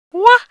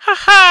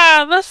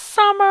ha! The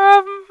summer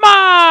of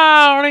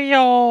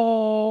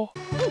Mario!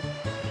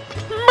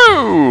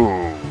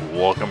 Moo!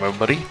 Welcome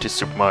everybody to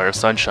Super Mario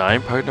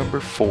Sunshine, part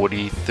number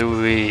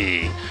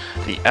 43.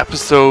 The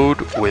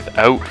episode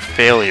without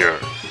failure.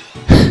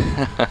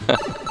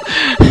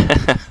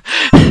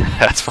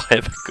 That's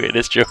probably the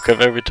greatest joke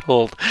I've ever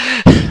told.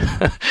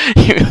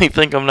 You really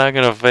think I'm not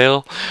gonna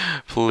fail?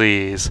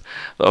 Please.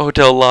 The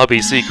hotel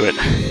lobby secret.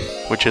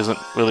 Which isn't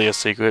really a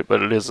secret,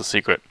 but it is a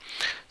secret.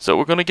 So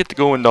we're gonna get to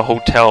go in the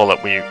hotel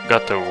that we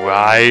got to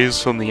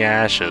rise from the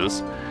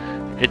ashes.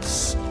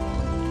 It's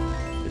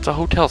a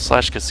hotel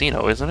slash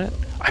casino, isn't it?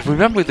 I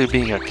remember there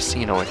being a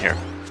casino in here.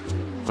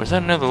 Or is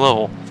that another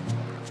level?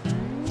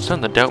 I'm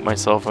starting to doubt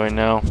myself right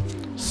now.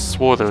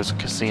 Swore there was a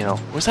casino.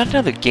 Was that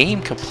another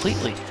game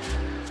completely?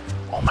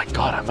 Oh my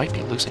god, I might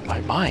be losing my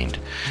mind.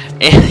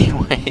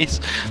 Anyways,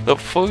 the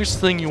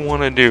first thing you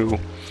want to do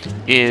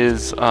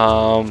is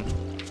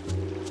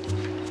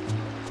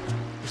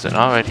it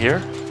not right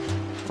here?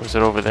 Or is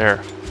it over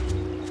there?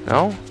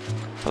 No? I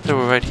thought they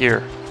were right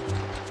here.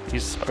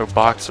 These are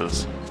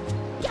boxes.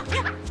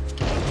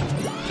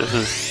 This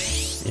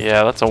is...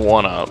 yeah, that's a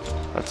 1-up.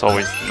 That's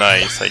always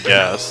nice, I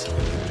guess.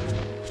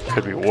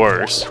 Could be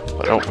worse,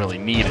 but I don't really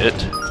need it.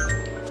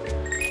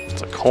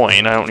 It's a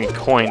coin. I don't need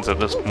coins at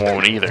this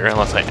moment either,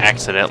 unless I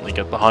accidentally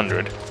get the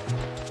 100.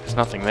 There's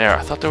nothing there.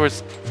 I thought there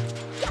was...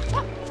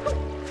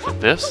 is it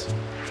this?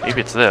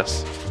 Maybe it's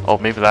this. Oh,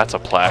 maybe that's a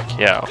plaque.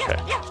 Yeah, okay.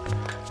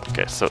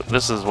 Okay, so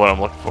this is what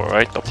I'm looking for,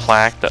 right? The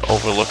plaque that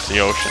overlooks the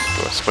ocean.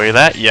 Do I spray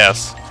that?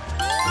 Yes.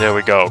 There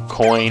we go.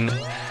 Coin.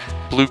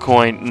 Blue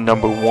coin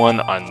number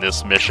 1 on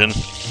this mission.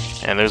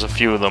 And there's a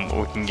few of them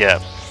we can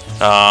get.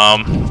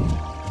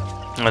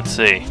 Let's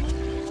see.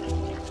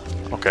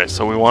 Okay,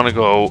 so we want to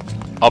go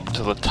up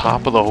to the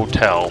top of the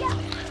hotel.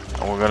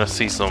 And we're going to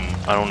see some...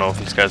 I don't know if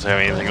these guys have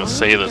anything to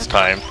say this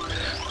time.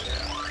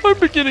 I'm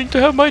beginning to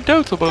have my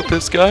doubts about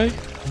this guy.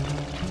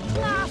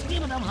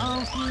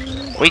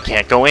 We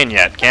can't go in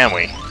yet, can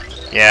we?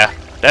 Yeah,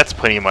 that's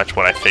pretty much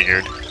what I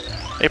figured.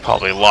 They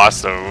probably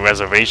lost the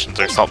reservations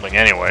or something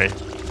anyway.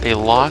 They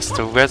lost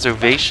the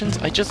reservations?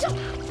 I just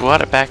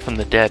brought it back from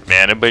the dead,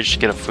 man. Everybody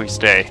should get a free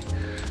stay.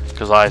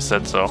 Because I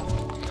said so.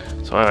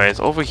 So anyways,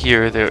 over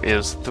here there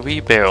is 3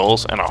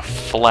 barrels and a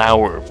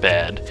flower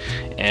bed.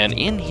 And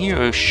in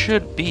here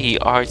should be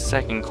our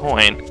second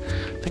coin.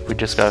 I think we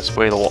just gotta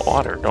spray the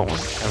water, don't we?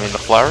 I mean the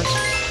flowers?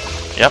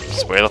 Yep,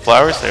 spray the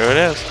flowers, there it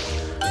is.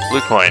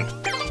 Blue coin.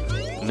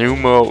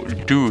 Numero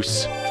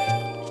dos.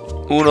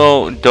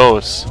 Uno,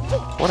 dos.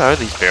 What are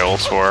these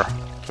barrels for?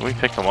 Can we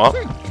pick them up?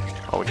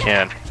 Oh, we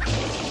can.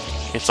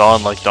 It's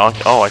on like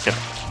donkey. Oh, I can.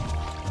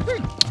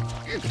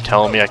 You're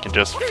telling me I can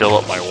just fill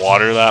up my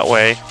water that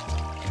way?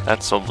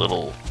 That's a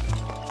little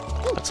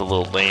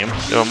lame.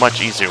 There are much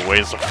easier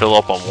ways to fill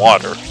up on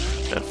water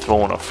than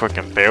throwing a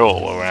freaking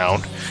barrel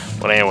around.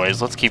 But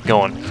anyways, let's keep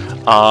going.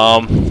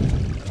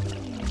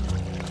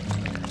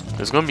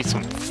 There's gonna be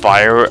some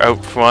fire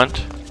out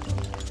front.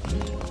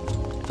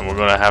 And we're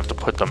gonna have to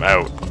put them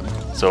out.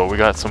 So we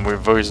got some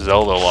reverse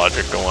Zelda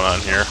logic going on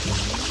here.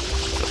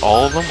 Is it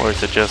all of them, or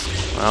is it just...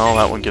 well,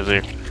 that one gives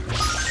you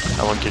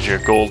a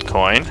gold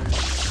coin.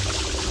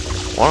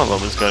 One of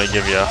them is gonna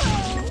give you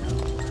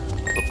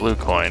the blue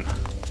coin.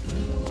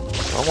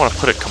 Do I want to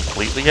put it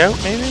completely out,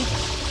 maybe?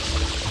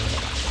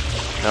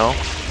 No?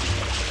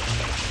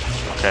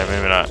 Okay,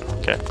 maybe not.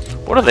 Okay.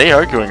 What are they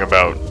arguing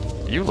about?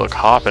 You look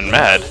hopping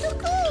mad.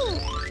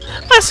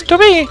 Listen to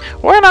me!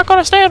 We're not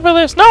gonna stand for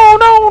this! No,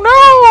 no,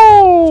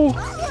 no!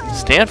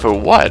 Stand for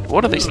what?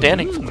 What are they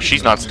standing for?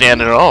 She's not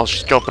standing at all.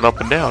 She's jumping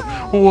up and down.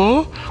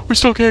 What? We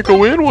still can't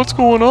go in? What's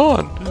going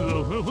on?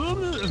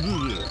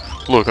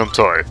 Look, I'm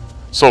sorry.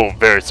 So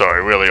very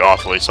sorry. Really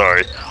awfully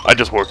sorry. I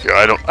just work here.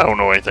 I don't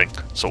know anything.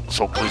 So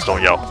please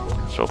don't yell.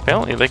 So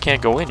apparently they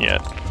can't go in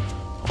yet.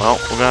 Well,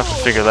 we're gonna have to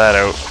figure that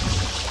out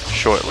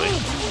shortly.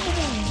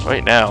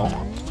 Right now,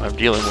 I'm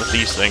dealing with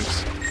these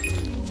things.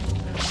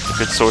 A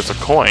good source of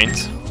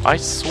coins. I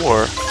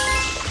swore.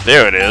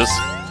 There it is.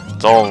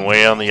 It's all the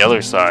way on the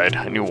other side.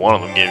 I knew one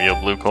of them gave you a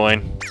blue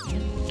coin.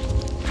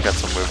 Got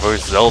some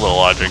reverse Zelda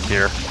logic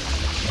here.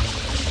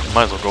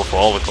 Might as well go for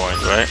all the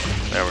coins, right?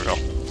 There we go.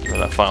 Give me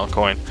that final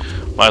coin.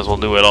 Might as well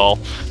do it all.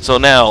 So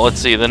now, let's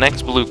see. The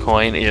next blue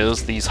coin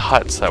is these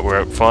huts that were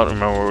up front.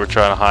 Remember we were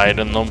trying to hide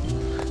in them?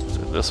 Is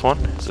it this one?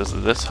 Is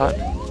this hut?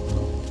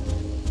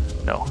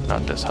 No,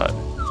 not this hut.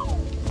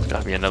 There's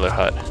gotta be another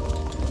hut.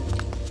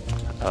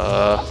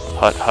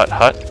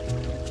 Hut.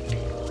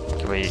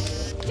 Can we...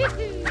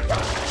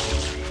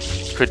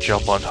 could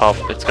jump on top.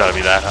 It's gotta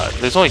be that hut.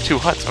 There's only 2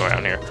 huts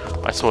around here.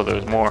 I swore there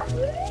was more.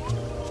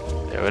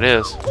 There it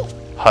is.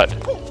 Hut.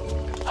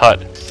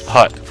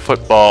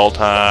 Football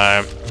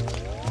time.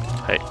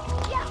 Hey.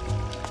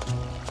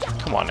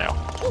 Come on now.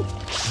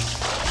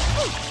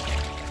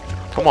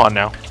 Come on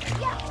now.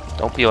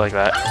 Don't be like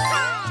that.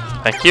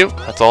 Thank you.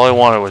 That's all I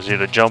wanted was you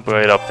to jump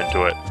right up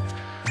into it.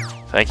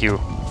 Thank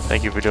you.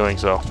 Thank you for doing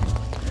so.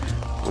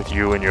 With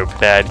you and your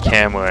bad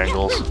camera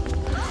angles.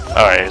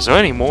 Alright, is there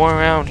any more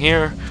around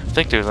here? I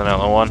think there's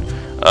another one.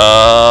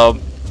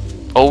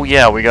 Oh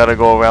yeah, we gotta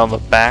go around the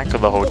back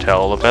of the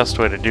hotel. The best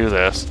way to do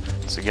this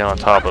is to get on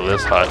top of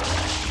this hut.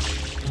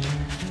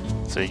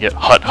 So you get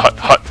hut,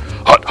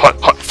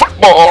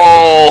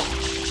 football!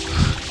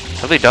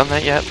 Have they done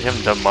that yet? They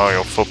haven't done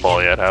Mario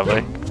football yet, have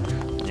they?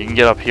 You can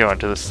get up here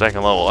onto the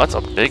second level. That's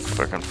a big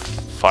freaking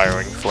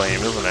firing flame,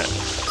 isn't it?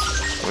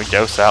 Can we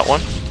douse that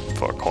one?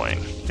 For a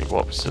coin.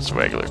 Well, it's just a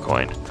regular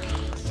coin.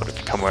 But if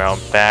you come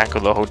around back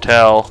of the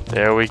hotel,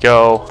 there we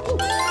go.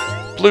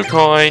 Blue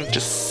coin,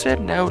 just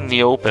sitting out in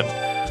the open.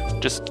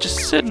 Just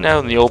sitting out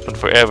in the open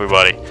for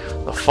everybody.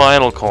 The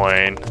final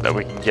coin that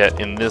we can get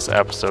in this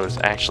episode is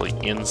actually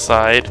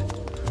inside.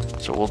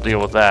 So we'll deal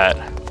with that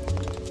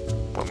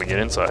when we get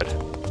inside.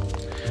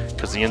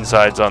 Because the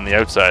inside's on the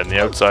outside and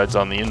the outside's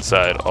on the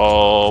inside.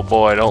 Oh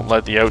boy, don't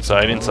let the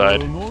outside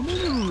inside.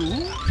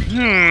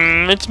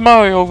 It's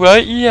Mario,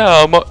 right?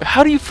 Yeah,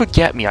 how do you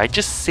forget me? I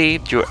just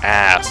saved your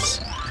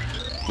ass.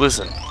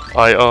 Listen,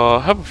 I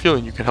have a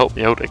feeling you can help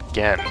me out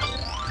again.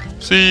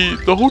 See,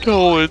 the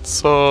hotel,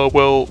 it's,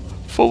 well,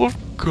 full of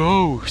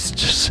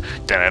ghosts.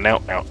 Now.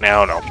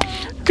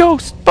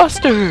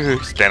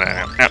 Ghostbusters!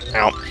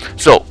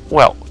 So,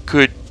 well,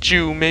 could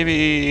you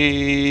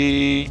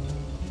maybe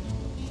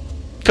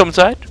come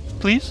inside,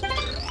 please?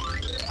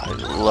 I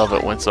love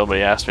it when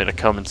somebody asks me to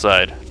come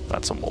inside.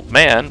 Not some old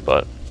man,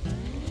 but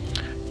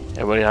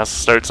everybody has to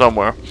start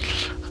somewhere.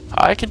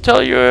 I can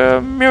tell you're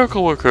a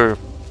miracle worker.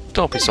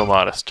 Don't be so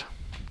modest.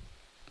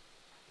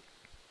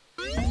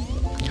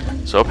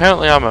 So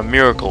apparently I'm a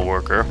miracle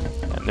worker,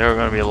 and there are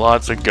going to be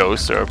lots of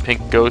ghosts. There are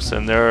pink ghosts,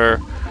 and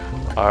there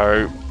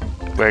are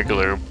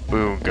regular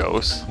blue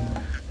ghosts.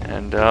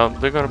 And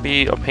they're going to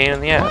be a pain in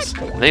the ass.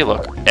 They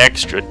look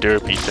extra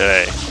derpy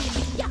today.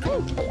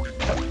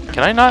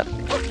 Can I not?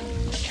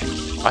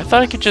 I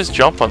thought I could just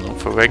jump on them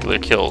for regular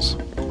kills.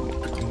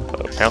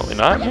 But apparently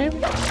not, maybe?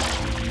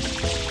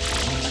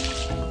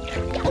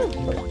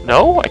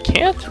 No, I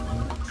can't?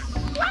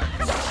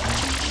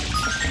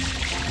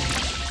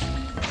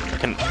 I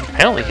can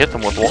apparently hit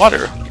them with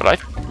water, but I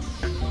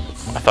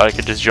thought I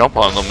could just jump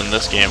on them in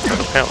this game, but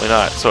apparently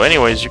not. So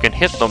anyways, you can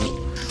hit them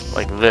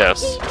like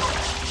this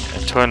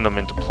and turn them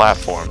into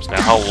platforms.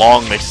 Now how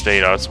long they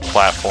stay on a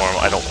platform,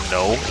 I don't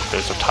know if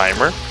there's a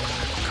timer.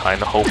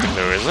 Kinda hoping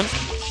there isn't,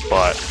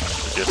 but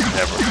you just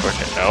never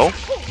freaking know.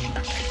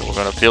 So we're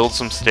gonna build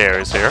some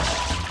stairs here.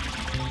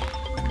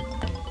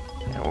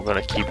 And we're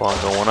gonna keep on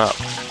going up.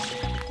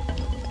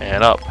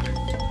 And up.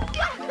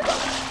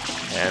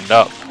 And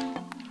up.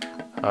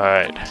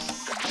 Alright.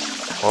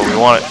 Well, we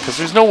want it, because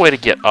there's no way to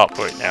get up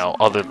right now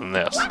other than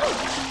this.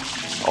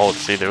 Oh, let's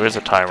see, there is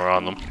a timer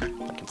on them.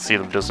 I can see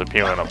them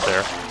disappearing up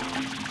there.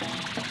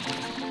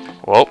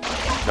 Whoa.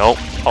 Nope.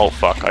 Oh,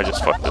 fuck. I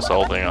just fucked this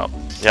whole thing up.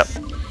 Yep.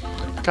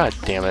 God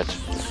damn it.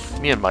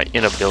 Me and my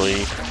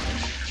inability.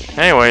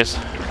 Anyways,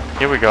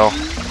 here we go.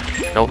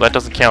 Nope, that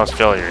doesn't count as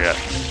failure yet.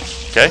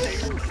 Okay?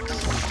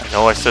 I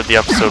know I said the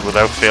episode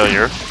without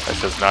failure. That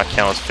does not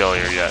count as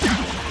failure yet.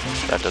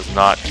 That does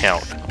not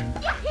count.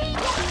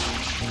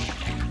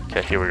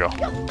 Okay, here we go.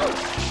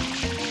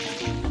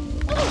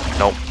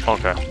 Nope.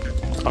 Okay.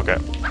 Okay.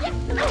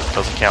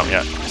 Doesn't count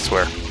yet. I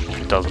swear.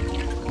 It doesn't.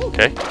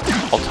 Okay?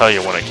 I'll tell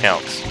you when it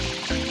counts.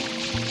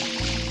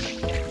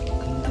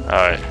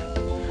 Alright.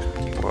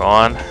 We're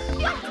on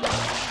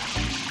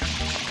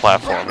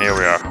platform. Here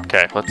we are.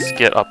 Okay, let's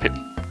get up here.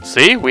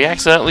 See? We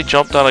accidentally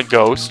jumped on a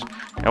ghost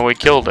and we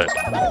killed it.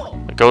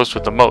 The ghost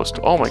with the most.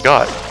 Oh my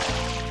god.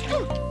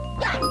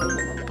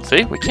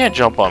 See? We can't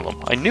jump on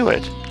them. I knew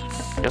it.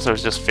 I guess I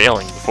was just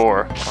failing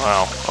before.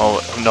 Wow.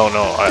 Oh no,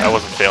 I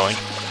wasn't failing.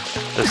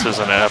 This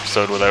isn't an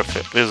episode without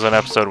this is an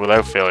episode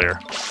without failure.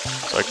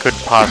 So I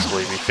couldn't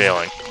possibly be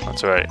failing.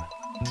 That's right.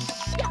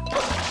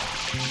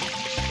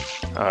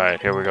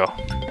 Alright, here we go.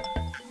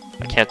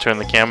 I can't turn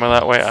the camera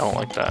that way? I don't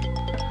like that.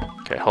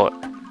 Okay, hold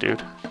it.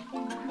 Dude.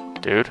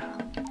 Dude.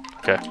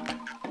 Okay.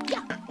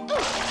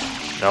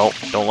 Nope,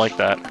 don't like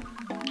that.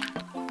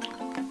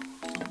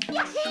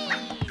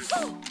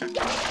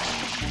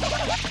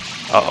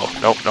 Uh-oh.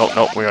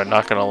 Nope. We are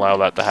not going to allow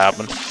that to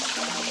happen.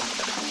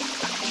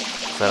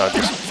 Then I'll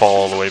just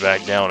fall all the way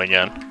back down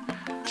again.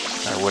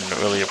 I wouldn't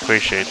really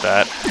appreciate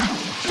that.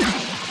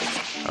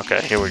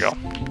 Okay, here we go.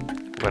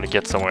 We're going to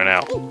get somewhere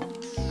now.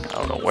 I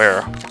don't know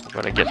where.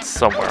 We're going to get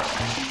somewhere.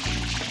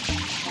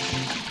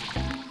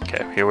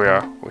 Okay, here we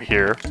are. We're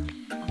here.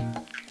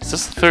 Is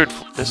this the third?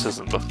 This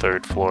isn't the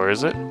third floor,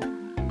 is it?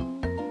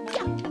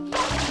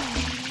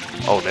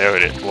 Oh, there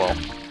it is. Well,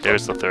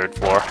 there's the third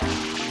floor.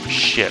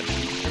 Shit.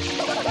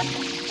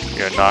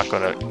 You're not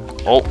gonna...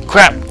 Oh,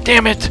 crap!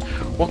 Damn it!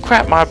 Well,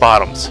 crap my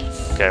bottoms.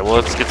 Okay, well,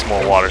 let's get some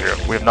more water here.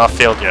 We have not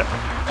failed yet.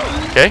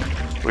 Okay?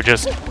 We're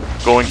just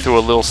going through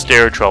a little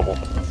stair trouble.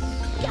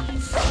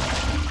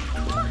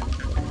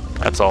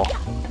 That's all.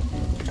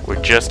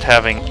 We're just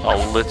having a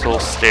little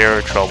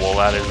stair trouble.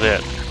 That is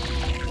it.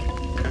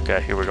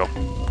 Okay, here we go.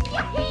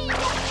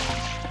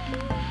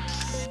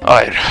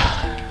 Alright.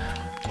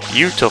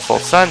 Beautiful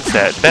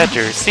sunset.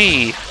 Better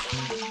see.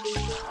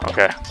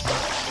 Okay.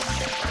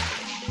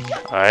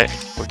 Alright,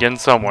 we're getting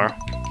somewhere.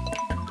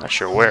 Not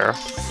sure where.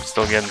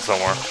 Still getting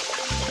somewhere.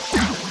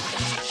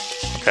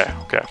 Okay,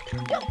 okay.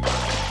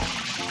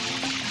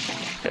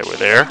 Okay, we're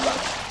there.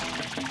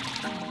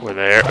 We're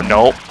there.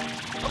 Nope.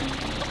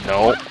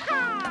 Nope.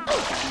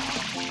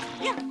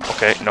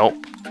 Okay, nope.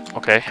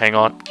 Okay, hang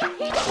on.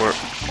 We're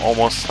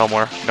almost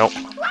somewhere. Nope.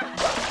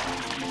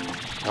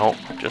 Nope.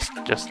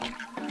 Just.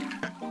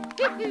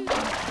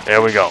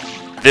 There we go.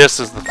 This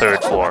is the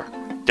third floor.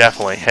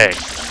 Definitely. Hey.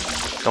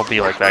 Don't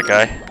be like that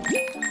guy.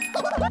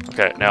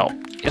 Okay, now,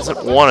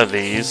 isn't one of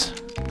these...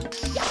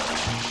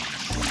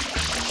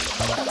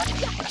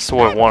 I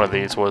swore one of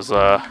these was,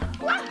 what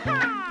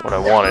I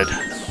wanted.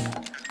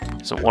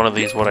 Isn't one of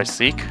these what I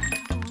seek?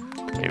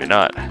 Maybe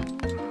not.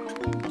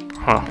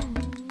 Huh.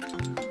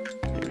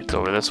 Maybe it's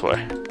over this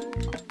way.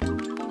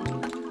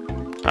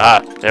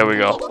 Ah, there we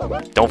go.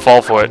 Don't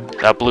fall for it.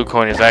 That blue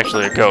coin is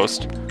actually a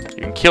ghost.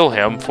 You can kill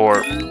him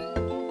for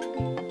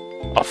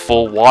a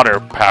full water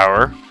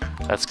power.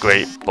 That's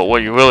great. But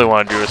what you really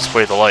want to do is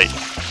spray the light.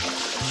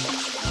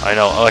 I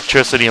know,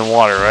 electricity and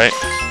water, right?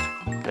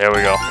 There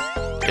we go.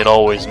 It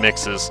always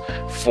mixes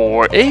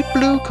for a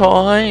blue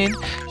coin.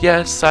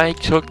 Yes, I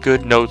took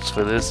good notes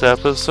for this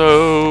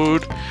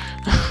episode.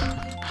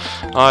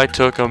 I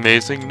took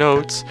amazing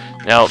notes.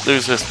 Now,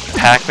 there's this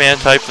Pac-Man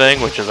type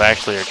thing, which is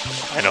actually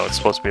I know it's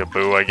supposed to be a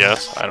Boo, I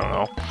guess. I don't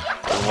know.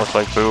 Doesn't look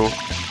like Boo.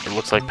 It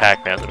looks like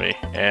Pac-Man to me.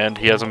 And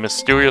he has a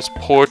mysterious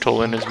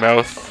portal in his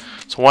mouth.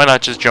 So why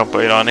not just jump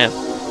right on in?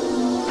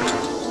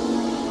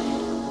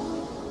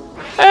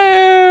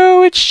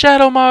 Oh, it's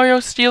Shadow Mario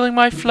stealing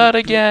my flood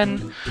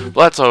again.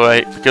 Well, that's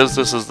alright, because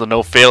this is the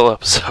no-fail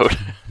episode.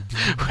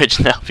 Which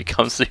now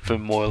becomes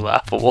even more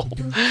laughable.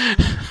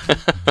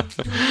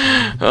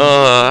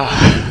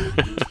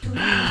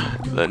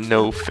 The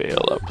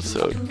no-fail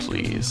episode,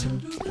 please.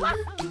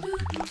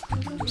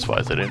 I'm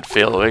surprised I didn't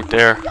fail right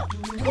there.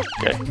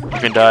 Okay, you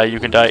can die, you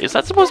can die. Is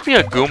that supposed to be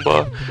a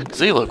Goomba? Because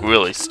they look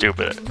really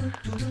stupid.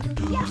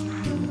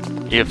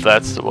 If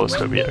that's supposed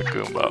to be a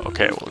Goomba.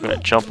 Okay, we're gonna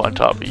jump on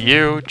top of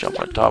you, jump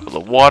on top of the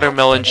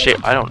watermelon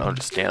shape. I don't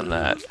understand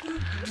that.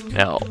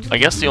 Now, I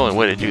guess the only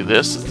way to do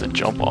this is to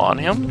jump on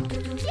him.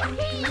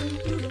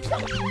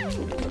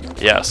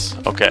 Yes,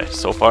 okay,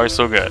 so far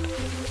so good.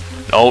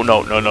 No,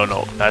 no, no, no,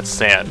 no, that's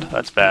sand.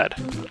 That's bad.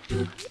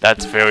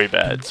 That's very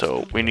bad,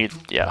 so we need,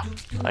 yeah,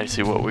 I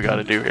see what we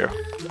gotta do here.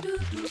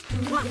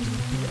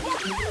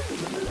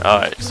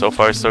 Alright, so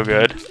far so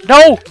good.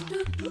 No!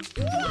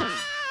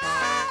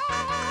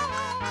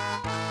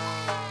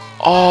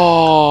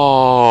 Oh!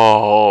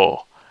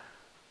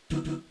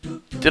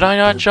 Did I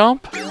not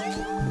jump?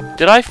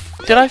 Did I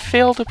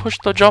fail to push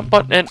the jump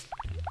button and...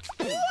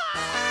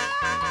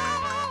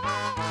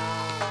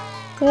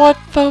 What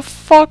the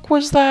fuck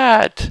was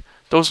that?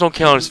 Those don't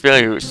count as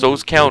failures.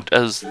 Those count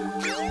as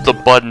the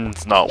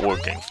button's not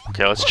working.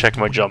 Okay, let's check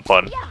my jump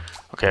button.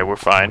 Okay, we're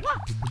fine.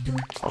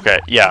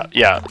 Okay, yeah,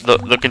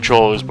 the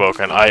controller is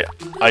broken. I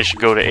should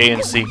go to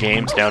A&C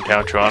Games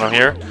downtown Toronto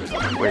here,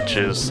 which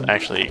is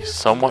actually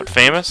somewhat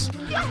famous.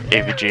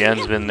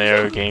 AVGN's been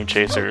there, Game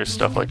Chaser,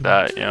 stuff like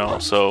that, you know,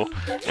 so,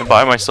 and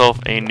buy myself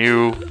a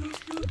new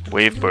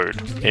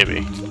Wavebird,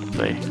 maybe.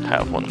 They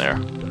have one there.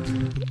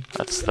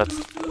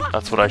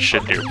 That's what I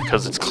should do,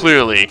 because it's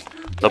clearly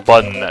the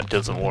button that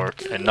doesn't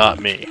work, and not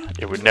me.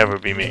 It would never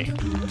be me.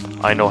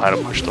 I know how to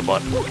push the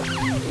button.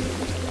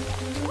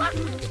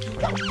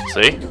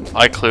 See?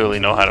 I clearly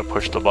know how to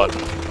push the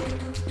button.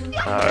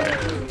 Alright.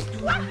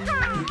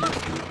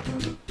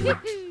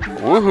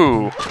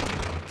 Woohoo!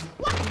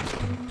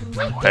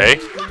 Okay.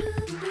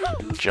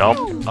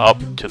 Jump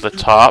up to the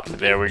top.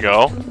 There we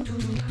go.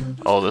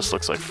 Oh, this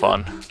looks like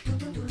fun.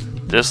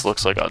 This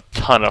looks like a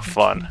ton of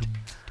fun.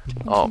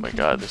 Oh my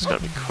god, this is gonna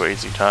be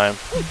crazy time.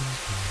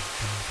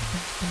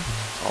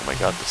 Oh my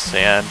god, the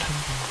sand.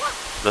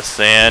 The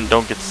sand.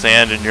 Don't get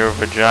sand in your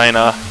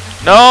vagina.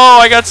 No,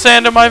 I got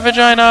sand in my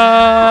vagina!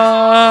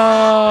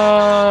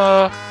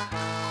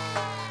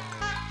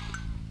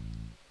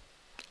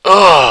 Ugh,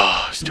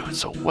 I was doing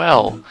so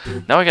well.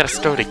 Now I gotta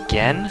start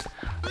again?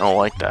 I don't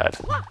like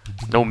that.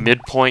 No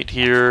midpoint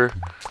here.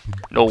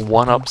 No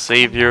one-up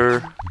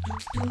savior.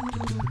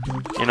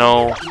 You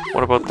know,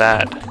 what about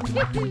that?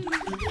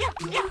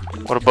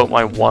 What about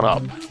my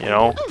one-up, you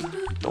know?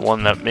 The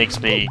one that makes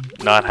me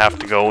not have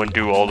to go and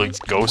do all these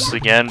ghosts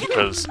again,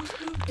 because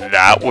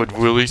that would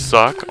really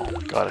suck. Oh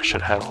my god, I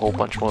should have a whole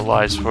bunch more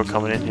lives before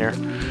coming in here.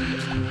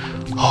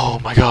 Oh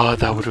my god,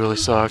 that would really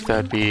suck.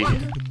 That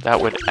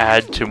would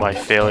add to my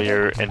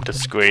failure and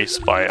disgrace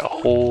by a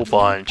whole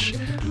bunch.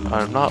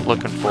 I'm not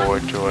looking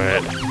forward to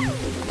it.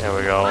 There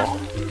we go.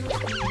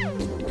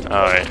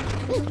 Alright,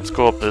 let's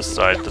go up this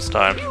side this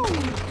time.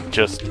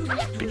 Just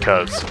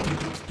because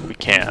we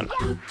can.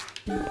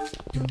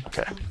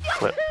 Okay,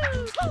 flip.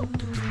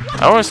 I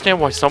don't understand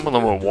why some of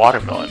them are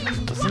watermelon.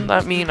 Doesn't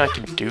that mean I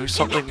can do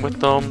something with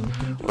them?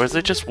 Or is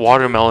it just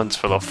watermelons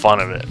for the fun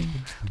of it?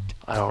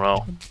 I don't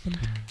know.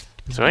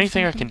 Is there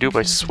anything I can do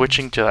by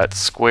switching to that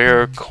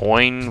square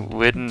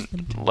coin-ridden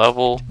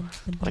level?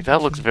 Like,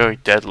 that looks very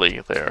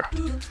deadly there.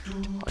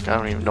 Like, I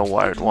don't even know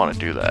why I'd want to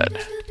do that.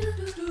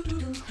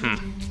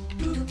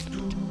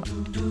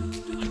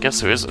 guess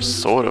there is a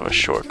sort of a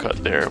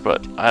shortcut there,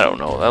 but I don't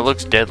know. That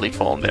looks deadly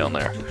falling down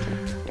there.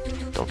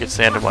 Don't get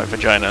sand in my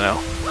vagina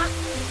now.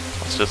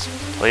 Let's just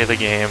play the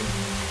game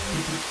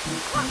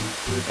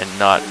and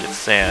not get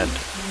sand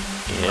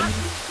in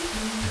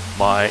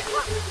my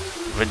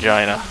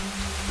vagina.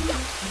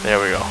 There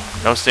we go.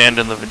 No sand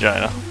in the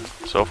vagina.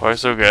 So far,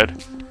 so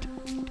good.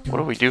 What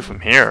do we do from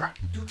here?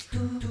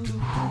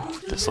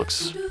 This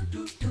looks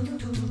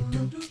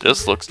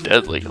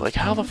deadly. Like,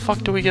 how the fuck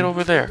do we get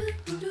over there?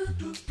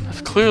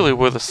 That's clearly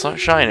where the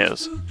sunshine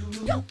is.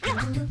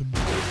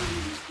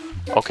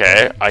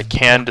 Okay, I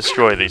can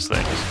destroy these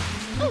things.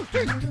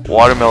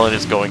 Watermelon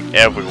is going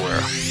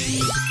everywhere.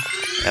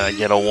 And I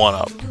get a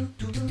 1-up.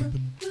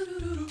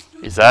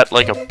 Is that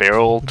like a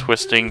barrel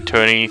twisting,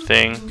 turny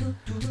thing?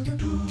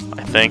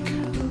 I think.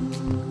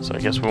 So I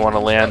guess we want to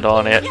land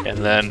on it, and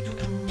then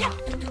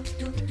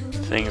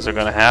things are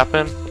gonna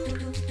happen.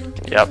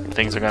 Yep,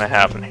 things are gonna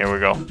happen. Here we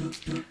go.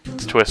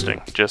 It's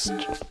twisting. Just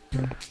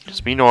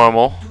be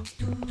normal.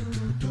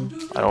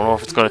 I don't know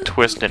if it's gonna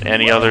twist in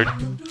any other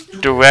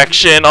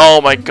direction.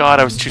 Oh my god,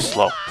 I was too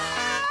slow.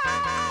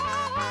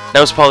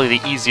 That was probably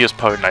the easiest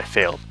part, and I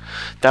failed.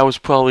 That was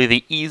probably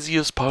the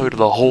easiest part of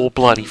the whole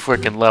bloody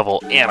frickin'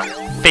 level, and I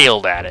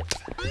failed at it.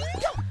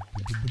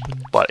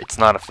 But it's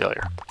not a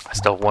failure. I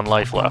still have 1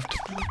 life left.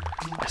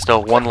 I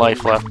still have 1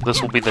 life left.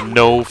 This will be the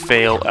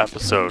no-fail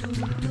episode.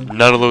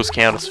 None of those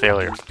count as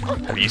failure.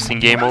 Have you seen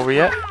Game Over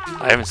yet?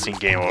 I haven't seen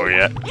Game Over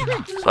yet,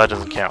 so that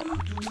doesn't count.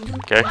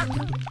 Okay?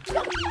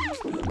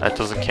 That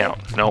doesn't count.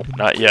 Nope,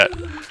 not yet.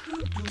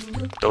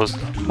 Those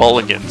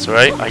mulligans,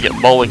 right? I get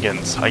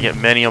mulligans. I get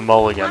many a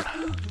mulligan.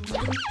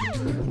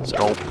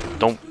 So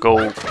don't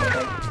go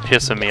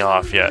pissing me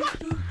off yet.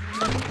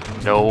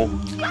 No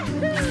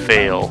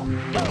fail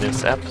in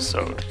this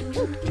episode.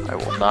 I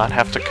will not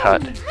have to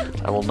cut.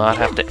 I will not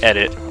have to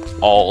edit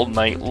all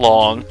night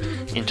long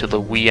into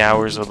the wee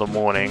hours of the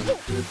morning,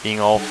 being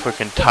all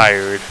freaking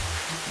tired.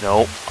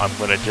 Nope, I'm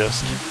gonna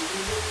just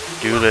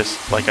do this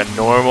like a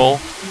normal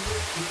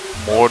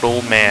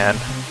mortal man,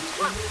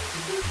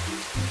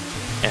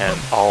 and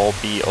I'll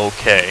be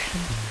okay.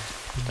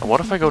 Now what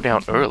if I go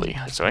down early?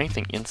 Is there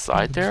anything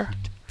inside there?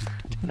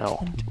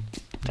 No.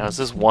 Now is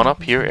this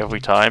 1-up here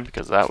every time?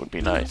 Because that would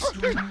be nice.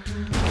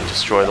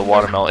 Destroy the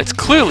watermelon. It's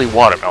clearly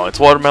watermelon. It's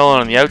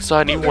watermelon on the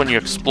outside, even when you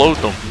explode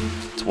them,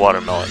 it's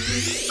watermelon.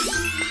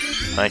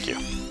 Thank you.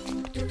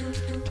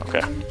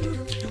 Okay.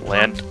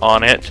 Land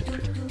on it.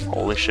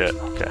 Holy shit.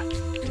 Okay.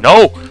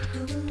 No!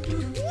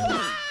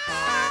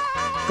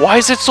 Why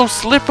is it so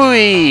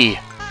slippery?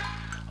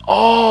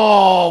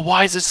 Oh,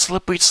 why is it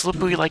slippery? It's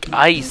slippery like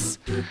ice.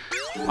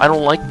 I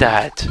don't like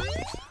that.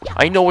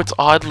 I know it's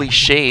oddly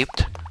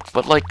shaped,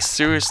 but like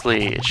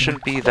seriously, it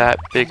shouldn't be that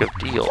big a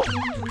deal.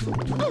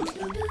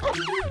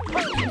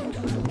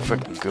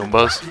 Frickin'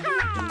 Goombas.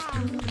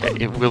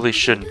 Okay, it really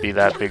shouldn't be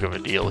that big of a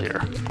deal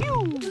here.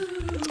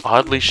 It's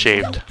oddly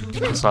shaped.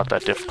 It's not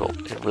that difficult.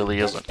 It really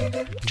isn't.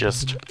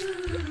 Just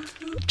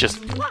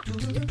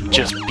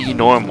be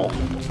normal.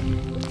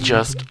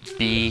 Just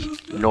be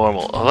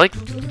normal. I like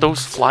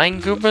those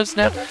flying Goombas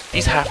now.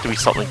 These have to be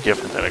something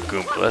different than a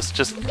Goomba.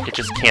 It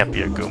just can't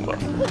be a Goomba.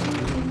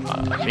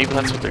 Maybe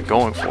that's what they're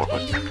going for,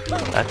 but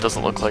that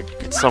doesn't look like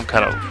it's some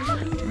kind of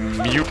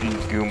mutant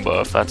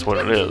Goomba, if that's what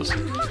it is.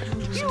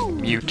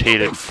 Some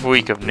mutated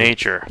freak of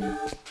nature. Alright,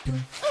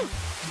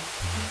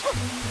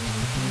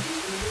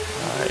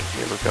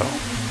 here we go.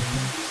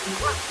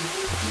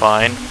 We're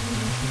fine.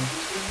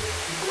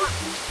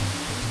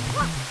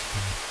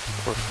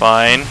 We're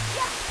fine.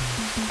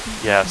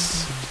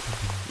 Yes.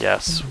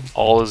 Yes.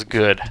 All is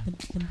good.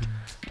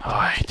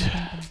 Alright.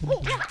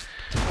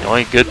 The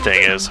only good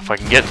thing is, if I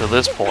can get to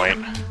this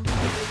point,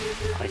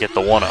 I get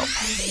the 1-up.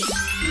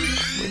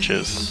 Which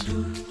is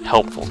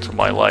helpful to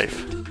my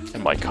life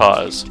and my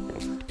cause.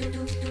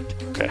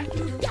 Okay.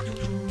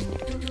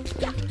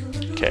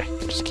 Okay,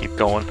 just keep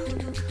going.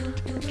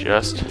 Okay,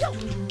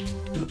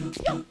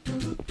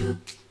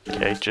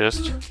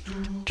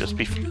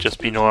 just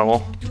be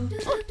normal.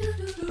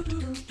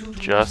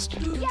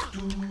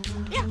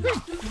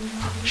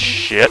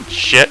 Shit,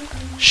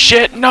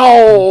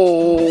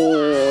 no!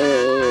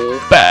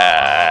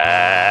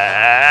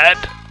 Bad!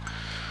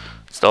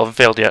 Still haven't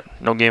failed yet.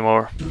 No game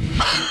over.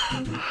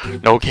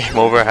 No game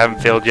over, I haven't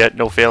failed yet.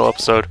 No fail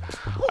episode.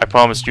 I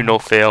promised you no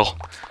fail.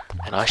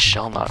 And I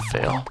shall not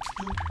fail.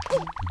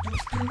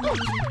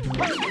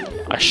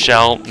 I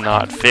shall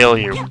not fail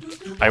you.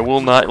 I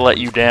will not let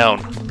you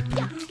down.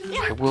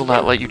 I will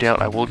not let you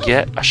down. I will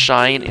get a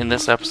shine in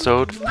this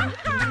episode.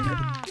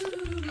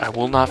 I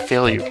will not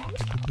fail you.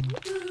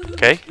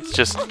 Okay? It's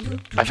just,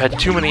 I've had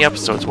too many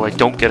episodes where I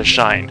don't get a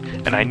shine,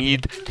 and I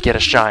need to get a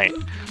shine.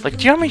 Like,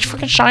 do you know how many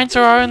freaking shines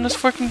there are in this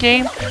freaking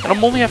game? And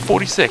I'm only at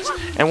 46,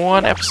 and we're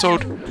on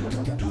episode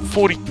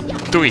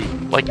 43.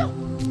 Like,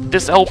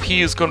 this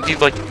LP is gonna be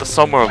like the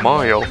summer of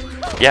Mario.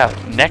 Yeah,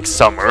 next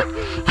summer.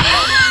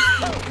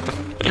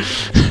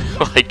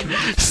 Like,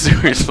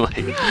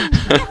 seriously.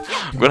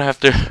 I'm gonna have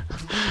to...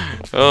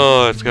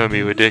 Oh, it's gonna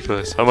be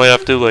ridiculous. I might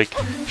have to, like,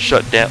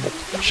 shut down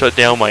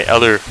my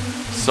other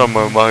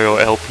Summer Mario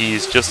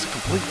LPs just to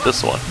complete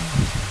this one.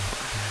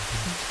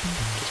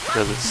 Just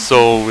because it's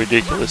so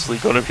ridiculously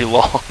gonna be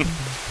long.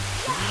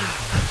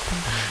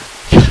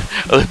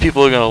 Other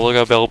people are gonna look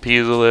up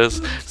LPs of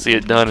this, see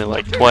it done in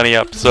like 20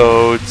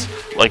 episodes,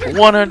 like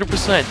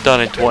 100%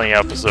 done in 20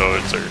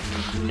 episodes, or,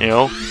 you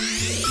know,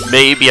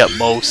 maybe at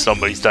most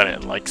somebody's done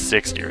it in like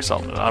 60 or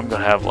something. I'm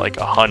gonna have like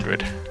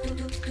 100.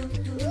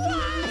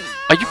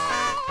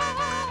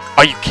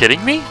 Are you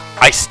kidding me?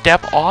 I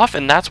step off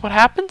and that's what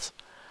happens?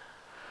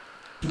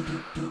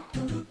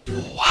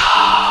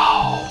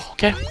 Wow.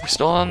 Okay, we're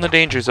still on the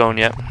danger zone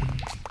yet.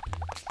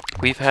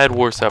 We've had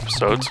worse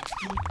episodes.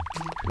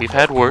 We've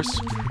had worse.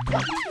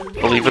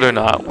 Believe it or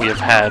not, we have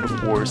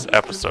had worse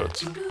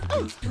episodes.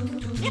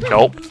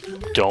 Nope.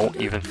 Don't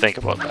even think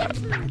about that.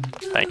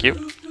 Thank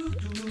you.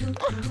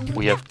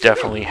 We have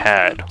definitely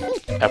had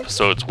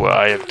episodes where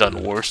I have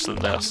done worse than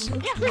this. So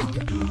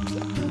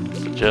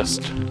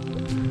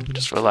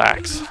just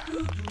relax.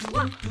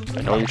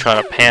 I know you're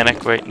trying to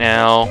panic right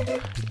now.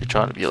 You're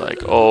trying to be like,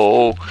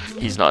 oh,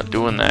 he's not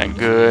doing that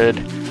good.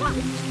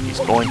 He's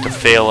going to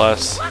fail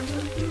us.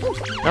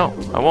 No,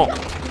 I won't.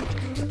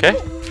 Okay?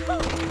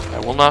 I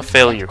will not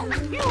fail you.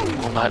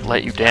 I will not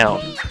let you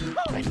down.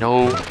 I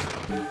know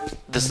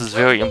this is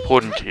very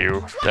important to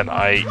you, that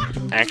I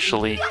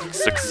actually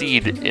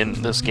succeed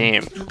in this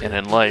game and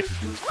in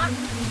life.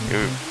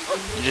 You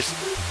just...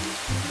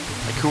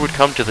 Like, who would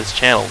come to this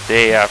channel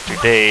day after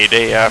day,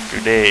 day after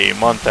day,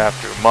 month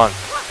after month,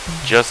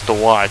 just to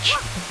watch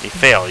me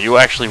fail? You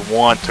actually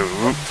want to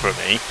root for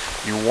me.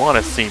 You want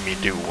to see me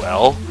do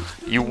well.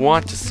 You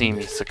want to see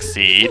me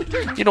succeed.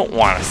 You don't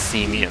want to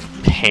see me in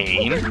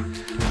pain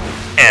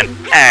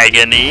and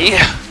agony.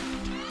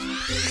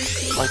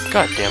 Like,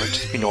 god damn it,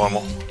 just be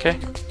normal, okay?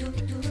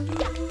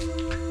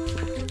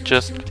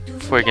 Just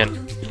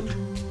friggin'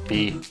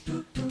 be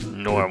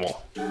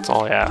normal. That's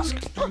all I ask.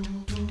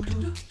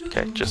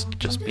 Okay,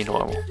 just be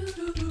normal.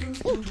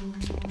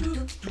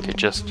 Okay,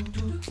 just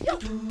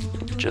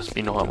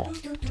be normal.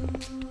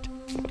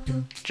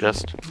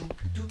 Just...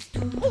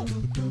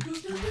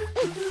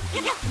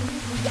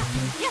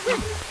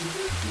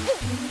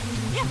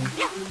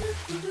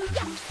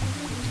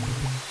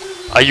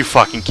 Are you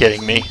fucking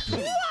kidding me?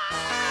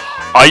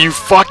 Are you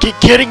fucking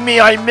kidding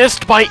me? I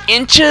missed by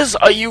inches?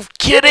 Are you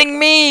kidding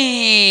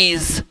me?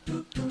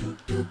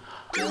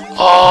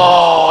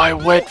 Oh, I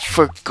went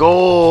for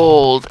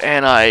gold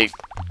and I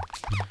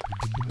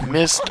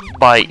missed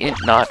by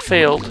not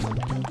failed.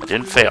 I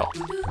didn't fail.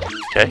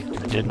 Okay,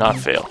 I did not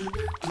fail.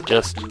 I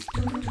just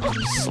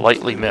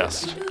slightly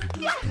missed.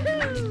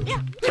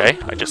 Okay,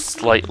 I just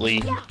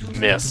slightly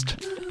missed.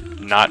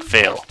 Not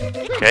fail.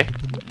 Okay,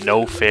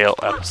 no fail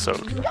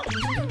episode.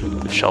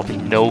 There shall be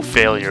no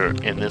failure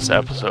in this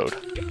episode.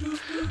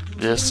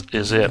 This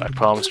is it. I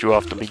promised you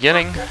off the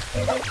beginning.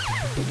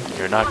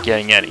 You're not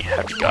getting any.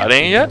 Have you got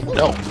any yet?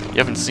 No. You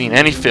haven't seen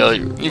any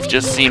failure. You've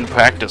just seen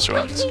practice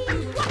runs.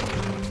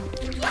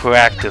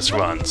 Practice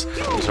runs.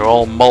 These are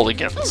all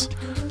mulligans.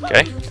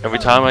 Okay? Every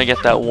time I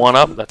get that one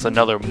up, that's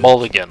another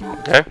mulligan.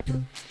 Okay?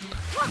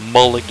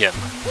 Mulligan.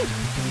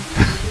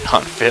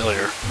 Not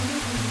failure.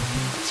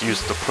 Let's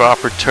use the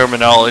proper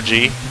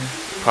terminology,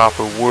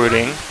 proper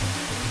wording.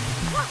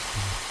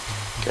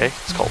 Okay?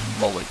 It's called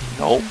mulligan.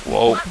 No.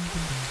 Whoa.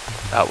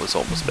 That was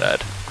almost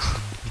bad.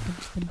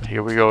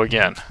 Here we go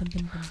again.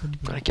 I'm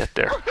gonna get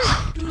there.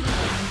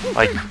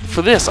 Like,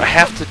 for this, I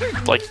have to,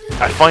 like,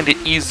 I find it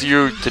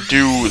easier to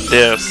do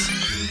this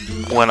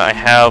when I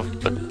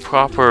have a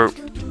proper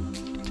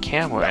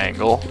camera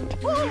angle.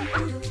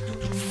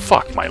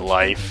 Fuck my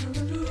life.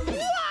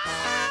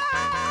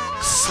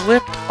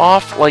 Slipped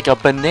off like a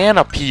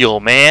banana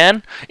peel,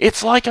 man.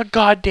 It's like a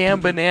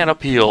goddamn banana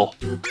peel.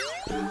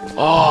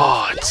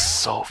 Oh, it's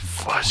so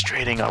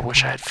frustrating. I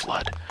wish I had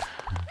FLUDD.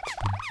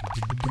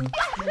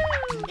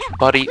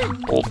 Buddy,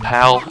 old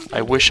pal,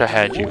 I wish I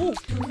had you.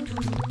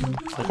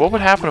 Like, what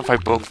would happen if I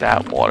broke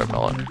that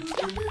watermelon?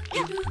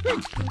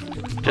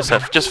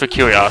 Just for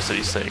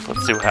curiosity's sake,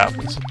 let's see what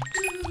happens.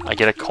 I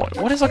get a coin.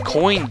 What does a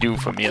coin do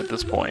for me at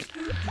this point?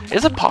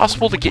 Is it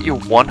possible to get your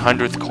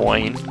 100th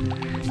coin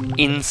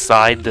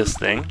inside this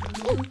thing?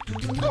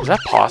 Is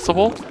that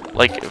possible?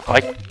 Like,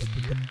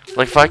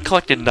 if I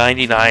collected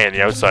 99 on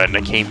the outside and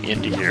I came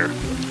into here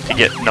to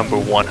get number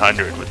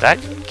 100, would that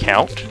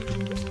count?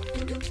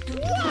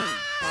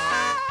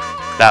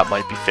 That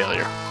might be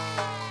failure.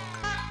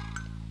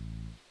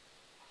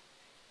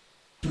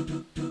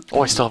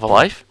 Oh, I still have a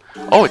life?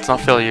 Oh, it's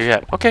not failure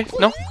yet. Okay,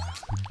 no.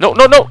 No,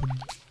 no, no!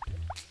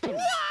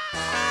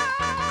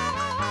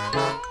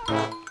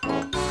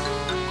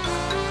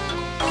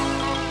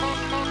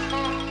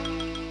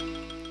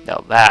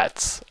 Now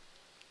that's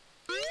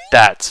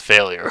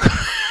failure.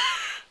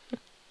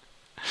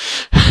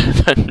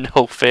 The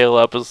no fail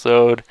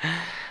episode.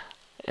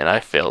 And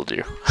I failed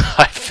you.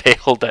 I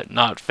failed at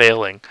not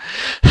failing.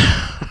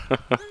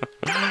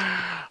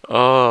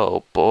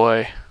 Oh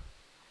boy.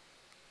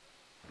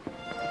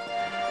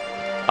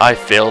 I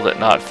failed at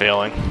not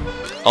failing.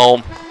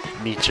 I'll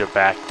meet you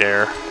back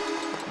there.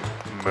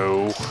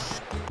 Moo.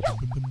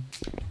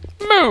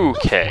 Moo!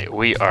 Okay,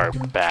 we are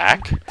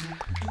back.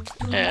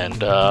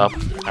 And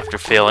after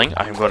failing,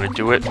 I'm going to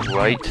do it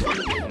right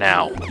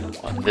now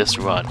on this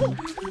run.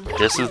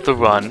 This is the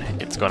run.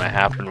 It's going to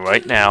happen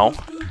right now.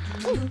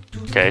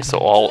 Okay, so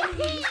all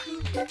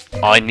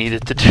I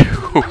needed to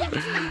do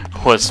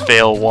was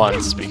fail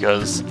once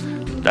because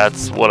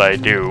that's what I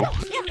do.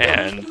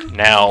 And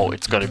now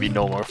it's going to be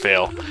no more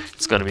fail.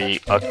 It's going to be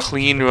a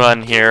clean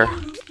run here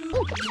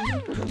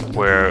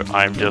where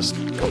I'm just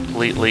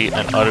completely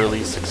and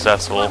utterly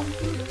successful.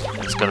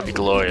 And it's going to be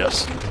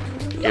glorious.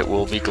 It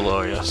will be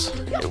glorious.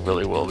 It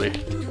really will be.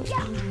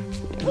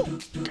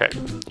 Okay,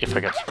 if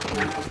I can...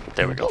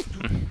 There we go.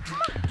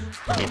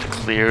 I need to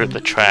clear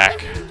the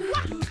track.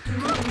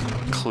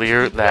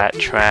 Clear that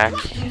track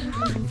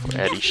for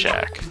Eddie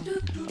Shack.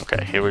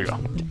 Okay, here we go.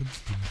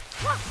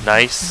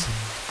 Nice,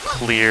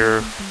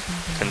 clear,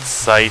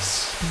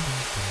 concise,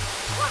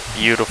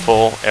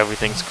 beautiful,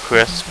 everything's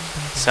crisp.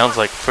 Sounds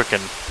like frickin'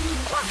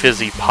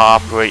 fizzy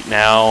pop right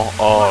now.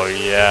 Oh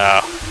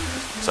yeah.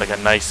 It's like a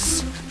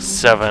nice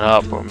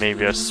 7-Up or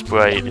maybe a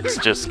Sprite. It's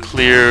just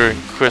clear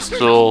and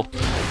crystal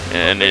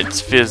and it's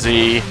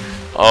fizzy.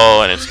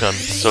 Oh, and it's gonna be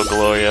so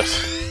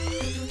glorious.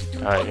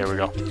 Alright, here we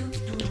go.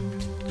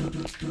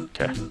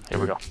 Okay, here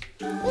we go.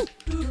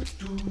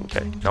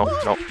 Okay, no.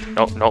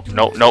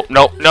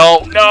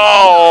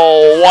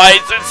 Why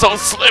is it so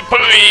slippery?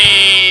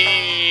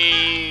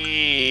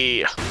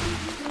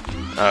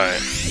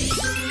 Alright.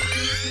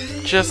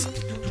 Just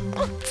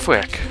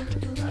frick.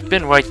 I've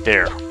been right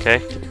there,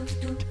 okay?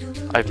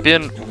 I've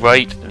been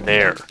right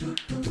there.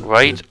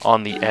 Right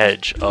on the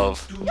edge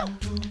of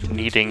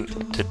needing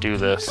to do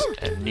this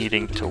and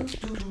needing to...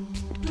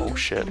 Oh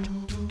shit.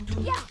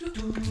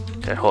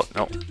 Okay, hold...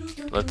 No.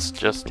 Let's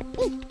just...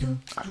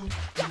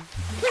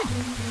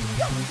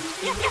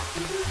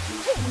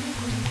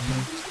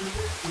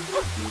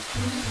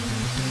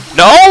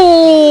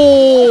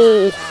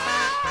 No!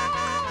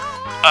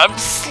 I'm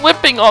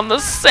slipping on the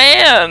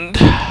sand!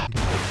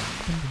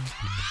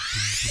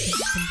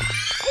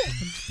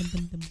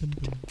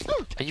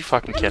 Are you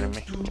fucking kidding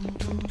me?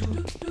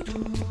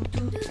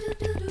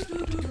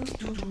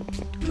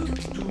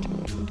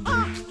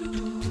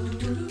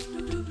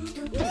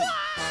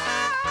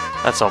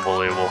 That's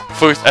unbelievable.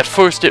 At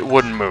first it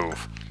wouldn't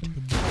move.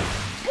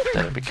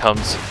 Then it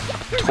becomes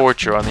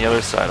torture on the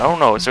other side. I don't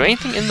know, is there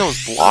anything in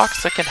those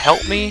blocks that can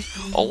help me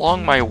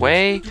along my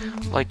way?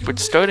 Like, would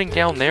starting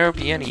down there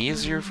be any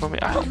easier for me?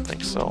 I don't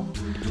think so.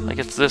 Like,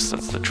 it's this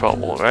that's the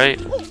trouble, right?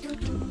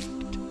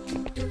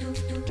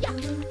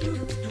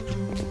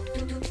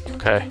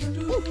 Okay.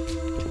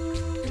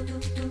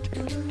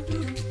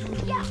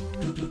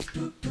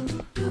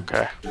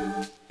 Okay.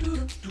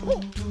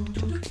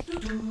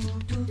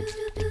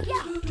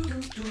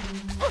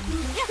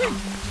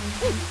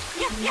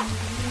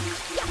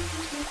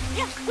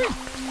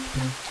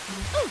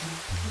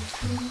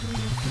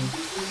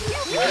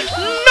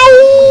 No!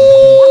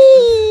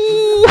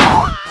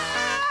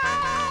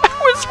 I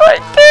was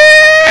right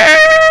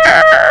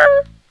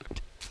there!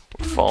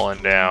 We're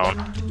falling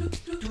down.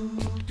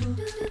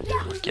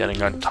 We're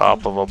getting on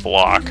top of a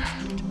block.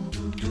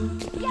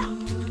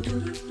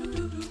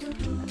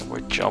 And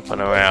we're jumping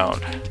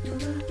around.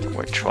 And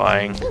we're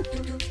trying.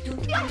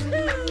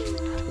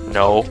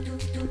 No.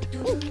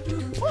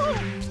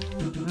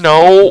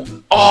 No!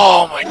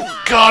 Oh my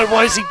god,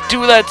 why does he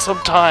do that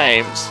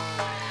sometimes?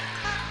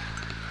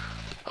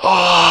 Oh,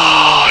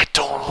 I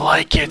don't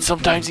like it.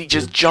 Sometimes he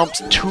just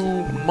jumps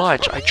too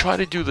much. I try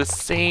to do the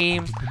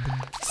same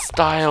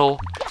style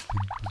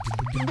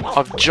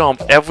of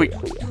jump every...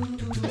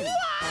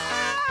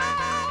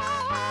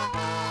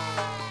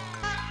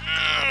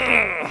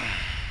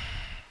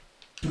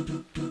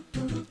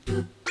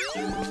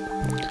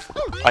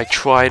 I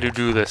try to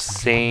do the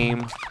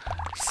same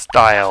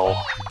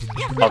style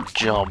of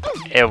jump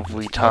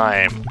every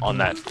time on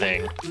that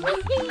thing.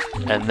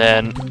 And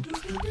then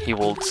he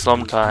will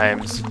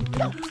sometimes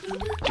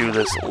do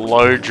this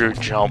larger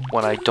jump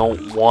when I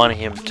don't want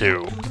him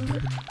to.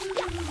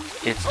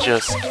 It's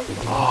just,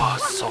 oh,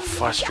 so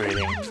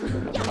frustrating.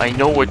 I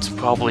know it's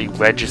probably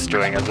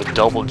registering as a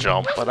double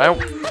jump, but I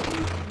don't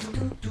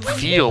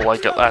feel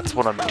like that's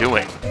what I'm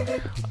doing.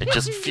 I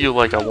just feel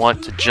like I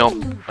want to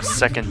jump a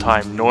second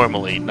time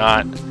normally,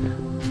 not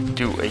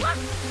do a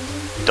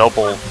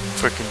double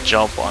freaking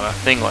jump on a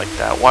thing like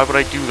that. Why would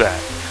I do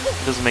that?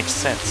 It doesn't make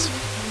sense.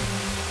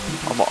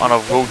 I'm on a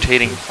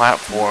rotating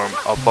platform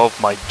above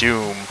my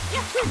doom.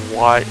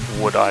 Why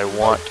would I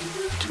want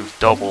to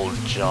double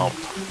jump?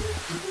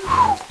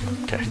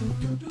 Okay.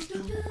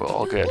 We're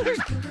all good.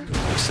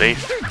 We're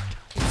safe.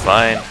 We're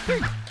fine.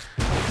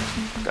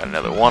 Got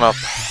another 1-Up.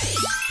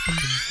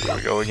 Here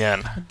we go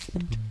again.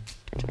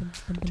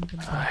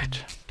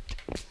 Alright.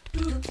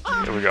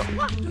 Here we go.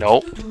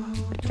 Nope.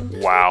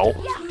 Wow.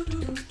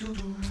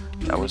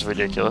 That was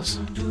ridiculous.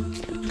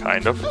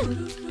 Kind of.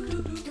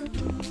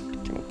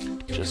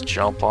 Just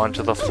jump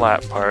onto the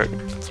flat part.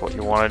 That's what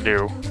you want to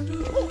do.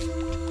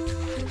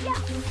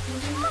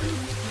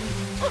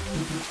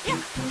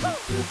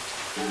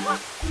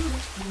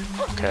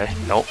 Okay,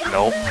 nope,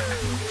 nope.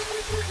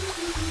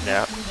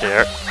 Yeah,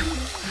 there.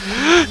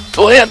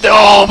 Land!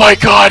 Oh my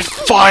god,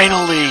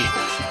 finally!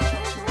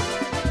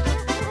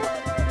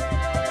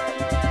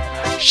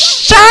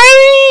 Shine!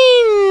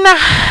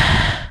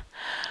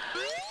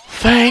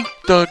 Thank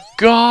the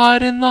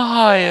god in the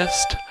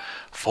highest.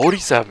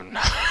 47.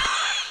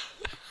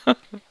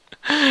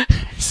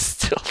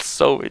 Still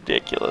so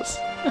ridiculous.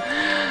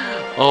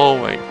 Oh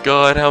my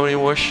god, how many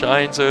more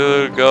shines are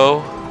there to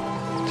go?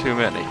 Too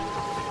many.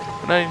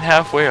 We're not even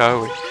halfway, are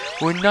we?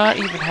 We're not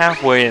even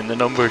halfway in the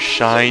number of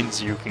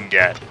shines you can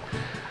get.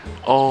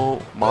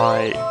 Oh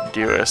my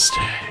dearest.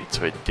 It's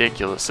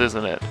ridiculous,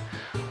 isn't it?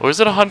 Or is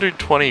it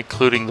 120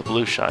 including the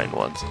blue shine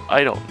ones?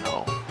 I don't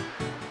know.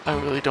 I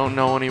really don't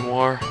know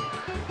anymore.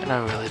 And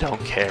I really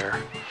don't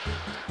care.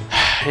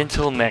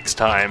 Until next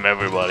time,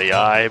 everybody,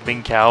 I've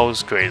been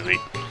Cows Crazy.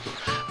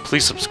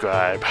 Please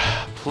subscribe.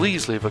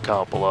 Please leave a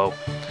comment below.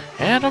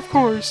 And of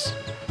course,